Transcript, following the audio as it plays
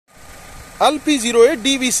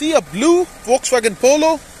LP08DVC, a blue Volkswagen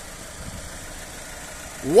Polo,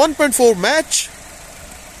 1.4 match,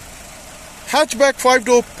 hatchback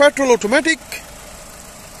 5-door petrol automatic,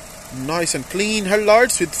 nice and clean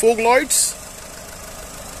headlights with fog lights,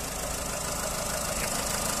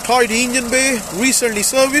 tidy engine bay, recently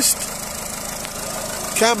serviced,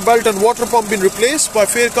 cam belt and water pump been replaced by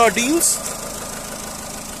Fair Car Deals.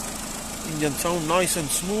 Engine sound nice and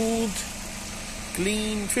smooth,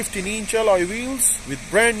 clean, 15-inch alloy wheels with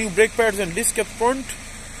brand new brake pads and disc at front,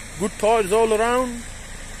 good tires all around,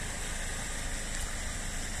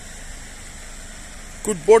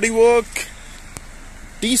 good bodywork,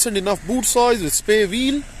 decent enough boot size with spare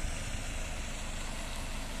wheel.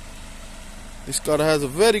 This car has a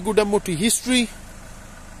very good MOT history,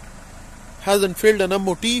 hasn't failed an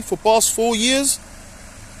MOT for past 4 years.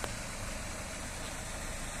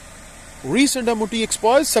 Recent MOT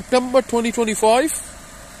expires September 2025.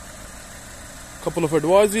 Couple of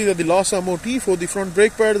advisories that the last MOT for the front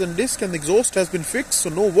brake pads and disc and the exhaust has been fixed, so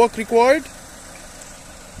no work required.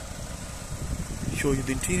 Show you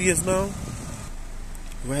the interiors now.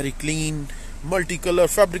 Very clean, multicolor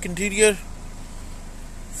fabric interior,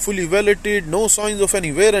 fully valeted, no signs of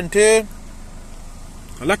any wear and tear.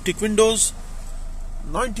 Electric windows,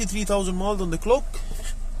 93,000 miles on the clock.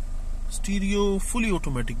 Stereo, fully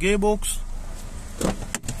automatic gearbox.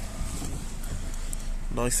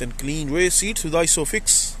 Nice and clean rear seats with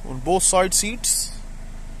ISOFIX on both side seats.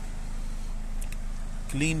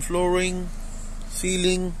 Clean flooring,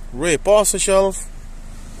 ceiling, rear parcel shelf.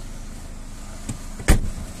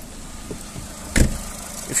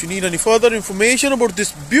 If you need any further information about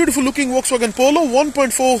this beautiful looking Volkswagen Polo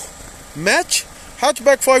 1.4 match,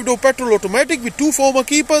 hatchback 5-door petrol automatic with 2 former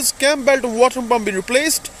keepers, cam belt and water pump been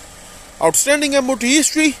replaced, outstanding MOT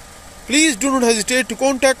history, please do not hesitate to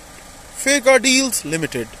contact Fair Car Deals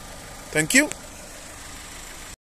Limited. Thank you.